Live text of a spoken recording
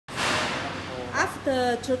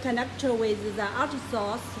after to connect with the out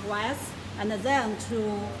source wires, and then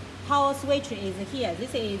to power switch is here.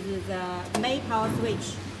 This is the main power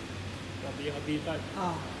switch.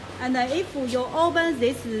 And if you open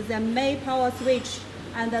this is the main power switch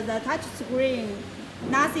and the touch screen,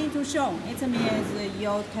 nothing to show. It means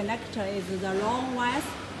your connector is the wrong wires,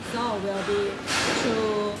 so will be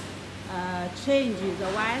to change the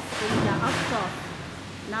wires in the out source.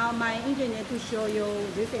 Now my engineer to show you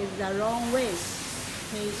this is the wrong way.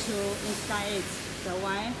 He to install it, the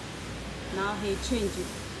wire. Now he changed it.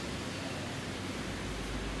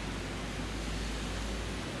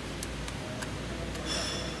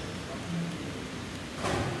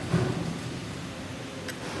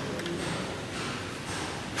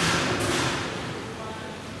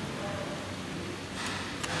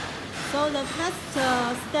 So the first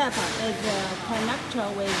step is connector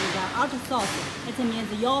with the out source. It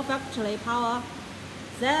means your factory power.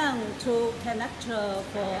 Then to connector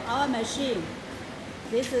for our machine.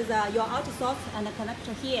 This is your out source and the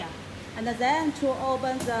connector here. And then to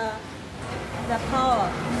open the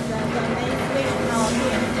power, the main switch power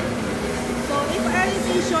here. So if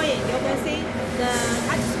everything showing, you can see the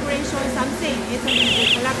touch screen showing something. It means the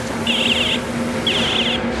collector.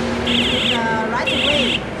 It's the right way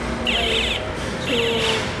to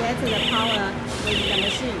get the power with the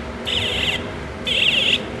machine.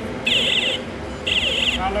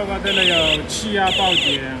 它那个这里有气压报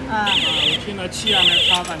点，我听到气压没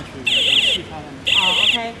插上去，有气插上去。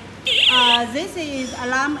Okay. This is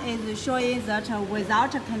alarm is showing that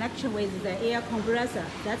without a connection with the air compressor,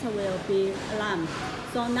 that will be alarm.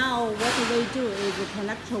 So now what we do is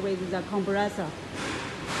connect with the compressor.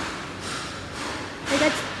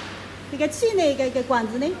 这个气那个管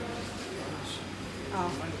子呢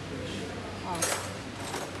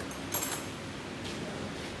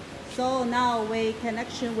？So now we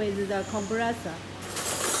connection with the compressor.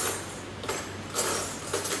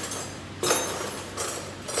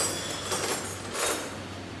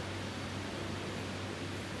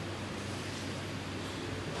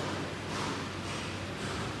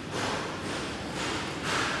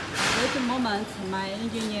 At the moment, my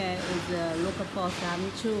engineer is looking for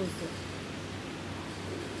some tools